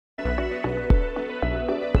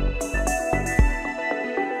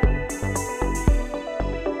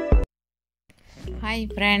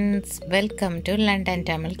Hi friends, welcome to London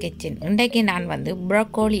Tamil kitchen. இன்றைக்கு நான்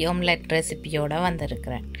broccoli omelette ரெசிபியோடு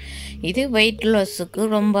வந்திருக்கிறேன். இது வெயிட் லாஸுக்கு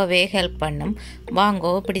ரொம்பவே ஹெல்ப் பண்ணும்.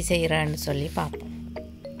 வாங்கோ இப்படி செய்கிறேன்னு சொல்லி பார்ப்போம்.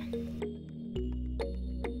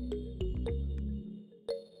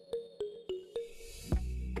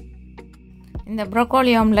 இந்த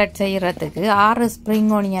ப்ரோக்கோலி omelette செய்கிறதுக்கு 6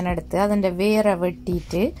 ஸ்ப்ரிங் ஆனியன் எடுத்து அதன் வேரை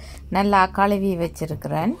வெட்டிட்டு நல்லா கழுவி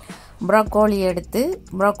வச்சிருக்கிறேன். ப்ரோக்கோலி எடுத்து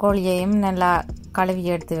ப்ரோக்கோலியையும் நல்லா கழுவி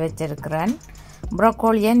எடுத்து வச்சிருக்கிறேன்.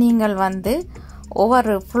 ப்ரோக்கோலியை நீங்கள்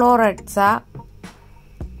ஒவ்வொரு ஃப்ளோரட்ஸாக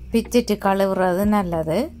பிச்சுட்டு கழுவுறது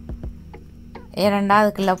நல்லது. ஏனெண்டா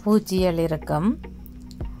அதுக்குள்ள பூச்சிகள் இருக்கும்.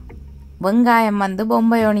 வெங்காயம்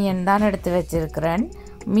பொம்பை ஒனியன் தான் எடுத்து வச்சிருக்கிறேன்.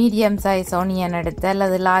 மீடியம் சைஸ் ஒனியன் எடுத்து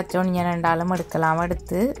அல்லது லார்ஜ் ஒனியன் என்றாலும் எடுக்கலாம்.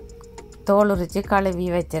 எடுத்து தோல் உரித்து கழுவி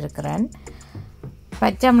வச்சிருக்கிறேன்.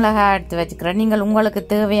 பச்சை மிளகாய் எடுத்து வச்சுக்கிறேன். நீங்கள் உங்களுக்கு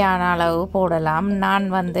தேவையான அளவு போடலாம். நான்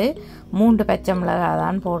 3 பச்சை மிளகாய்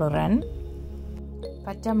தான் போடுறேன்.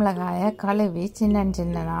 பச்சை மிளகாயை கழுவி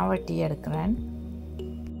சின்னதாக வெட்டி எடுக்கிறேன்.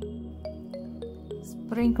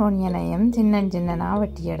 ஸ்ப்ரிங் ஆனியனையும் சின்னதாக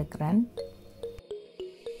வெட்டி எடுக்கிறேன்.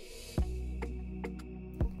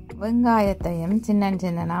 வெங்காயத்தையும்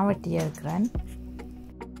சின்னதாக வெட்டி எடுக்கிறேன்.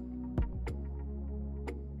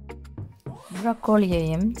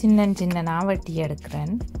 ப்ரோக்கோலியையும் சின்னதாக வெட்டி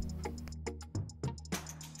எடுக்கிறேன்.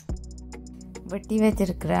 வெட்டி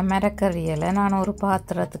வச்சிருக்கிற மரக்கறிகளை நான் ஒரு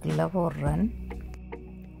பாத்திரத்துக்குள்ளே போடுறேன்.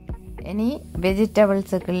 இனி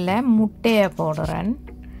வெஜிடபிள்ஸுக்குள்ளே முட்டையை போடுறேன்.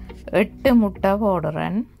 8 முட்டை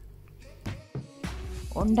போடுறேன்.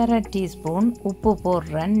 1½ டீஸ்பூன் உப்பு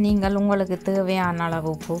போடுறேன். நீங்கள் உங்களுக்கு தேவையான அளவு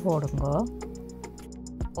உப்பு போடுங்க.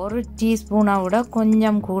 1 டீஸ்பூனை விட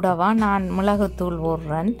கொஞ்சம் கூடவா நான் மிளகுத்தூள்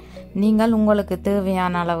போடுறேன். நீங்கள் உங்களுக்கு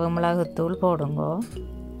தேவையான அளவு மிளகுத்தூள் போடுங்க.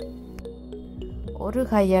 1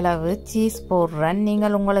 கையளவு சீஸ் போடுறேன்.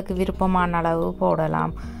 நீங்கள் உங்களுக்கு விருப்பமான அளவு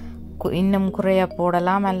போடலாம். இன்னும் குறைய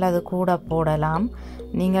போடலாம் அல்லது கூட போடலாம்.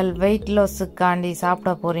 நீங்கள் வெயிட் லாஸுக்காண்டி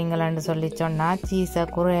சாப்பிட போகிறீங்களன்னு சொல்லி சொன்னால் சீஸை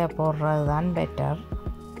குறைய போடுறது தான் பெட்டர்.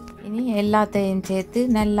 இனி எல்லாத்தையும் சேர்த்து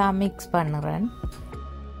நல்லா மிக்ஸ் பண்ணுறேன்.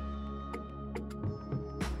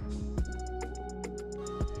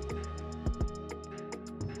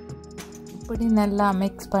 இப்படி நல்லா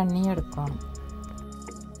மிக்ஸ் பண்ணி எடுக்கணும்.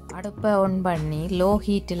 அடுப்பை ஆன் பண்ணி லோ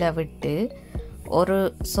ஹீட்டில் விட்டு ஒரு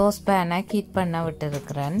சாஸ் பேனை ஹீட் பண்ண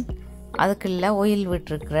விட்டுருக்கிறேன். அதுக்குள்ளே ஆயில்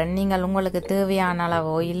விட்டுருக்கிறேன். நீங்கள் உங்களுக்கு தேவையான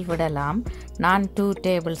அளவு ஆயில் விடலாம். நான் 2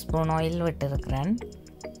 டேபிள் ஸ்பூன் ஆயில் விட்டுருக்கிறேன்.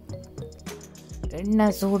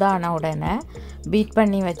 எண்ணெய் சூடான உடனே பீட்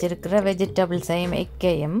பண்ணி வச்சிருக்கிற வெஜிடபிள்ஸையும்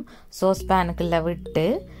எக்கையும் சாஸ் பேனுக்குள்ளே விட்டு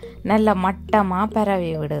நல்லா மட்டமாக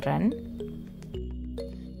பரவி விடுறேன்.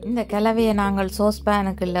 இந்த கிளவையை நாங்கள் சாஸ்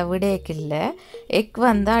பேனுக்குள்ளே விடேக்கில்ல எக்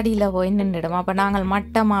அடியில் போய் நின்றுடும். அப்போ நாங்கள்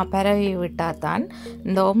மட்டமாக பரவி விட்டால் தான்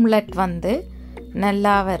இந்த omelette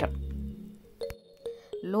நல்லா வரும்.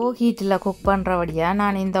 லோ ஹீட்டில் குக் பண்ணுறபடியாக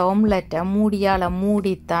நான் இந்த omelette மூடியால்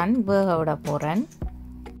மூடித்தான் வேக விட போகிறேன்.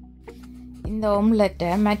 இந்த omelette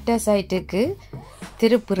மற்ற சைட்டுக்கு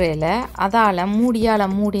திருப்புறையில் அதால் மூடியால்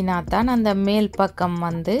மூடினாத்தான் அந்த மேல் பக்கம்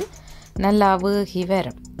நல்லா வேகி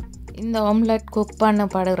வரும். இந்த omelette குக்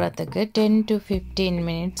பண்ணப்படுறதுக்கு 10 to 15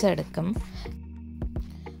 மினிட்ஸ் எடுக்கும்.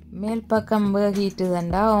 மேல் பக்கம்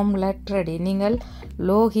வேகிட்டுதுண்டா omelette ரெடி. நீங்கள்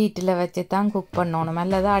லோ ஹீட்டில் வச்சு தான் குக் பண்ணணும்,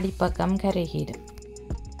 அல்லது அடிப்பக்கம் கருகிடும்.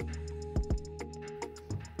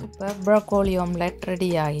 இப்போ ப்ரோக்கோலி omelette ரெடி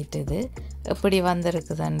ஆகிட்டுது. எப்படி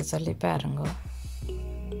வந்திருக்குதுன்னு சொல்லி பாருங்க.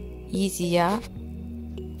 ஈஸியாக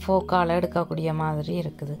ஃபோக்கால் எடுக்கக்கூடிய மாதிரி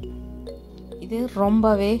இருக்குது. இது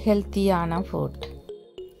ரொம்பவே ஹெல்த்தியான ஃபுட்.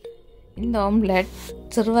 இந்த omelette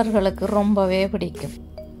சிறுவர்களுக்கு ரொம்பவே பிடிக்கும்.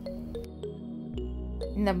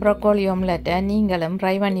 இந்த ப்ரோக்கோலி omelette நீங்களும்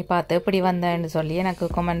ட்ரை பண்ணி பார்த்து எப்படி வந்தேன்னு சொல்லி எனக்கு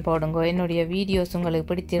கமெண்ட் போடுங்க. என்னுடைய வீடியோஸ் உங்களுக்கு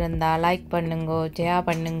பிடிச்சிருந்தா லைக் பண்ணுங்க, ஷேர்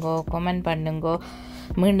பண்ணுங்க, கமெண்ட் பண்ணுங்க.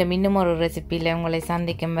 மீண்டும் இன்னும் ஒரு ரெசிபியில் உங்களை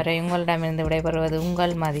சந்திக்கும் வரை உங்களிடமிருந்து விடைபெறுவது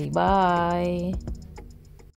உங்கள் மதி. பாய்.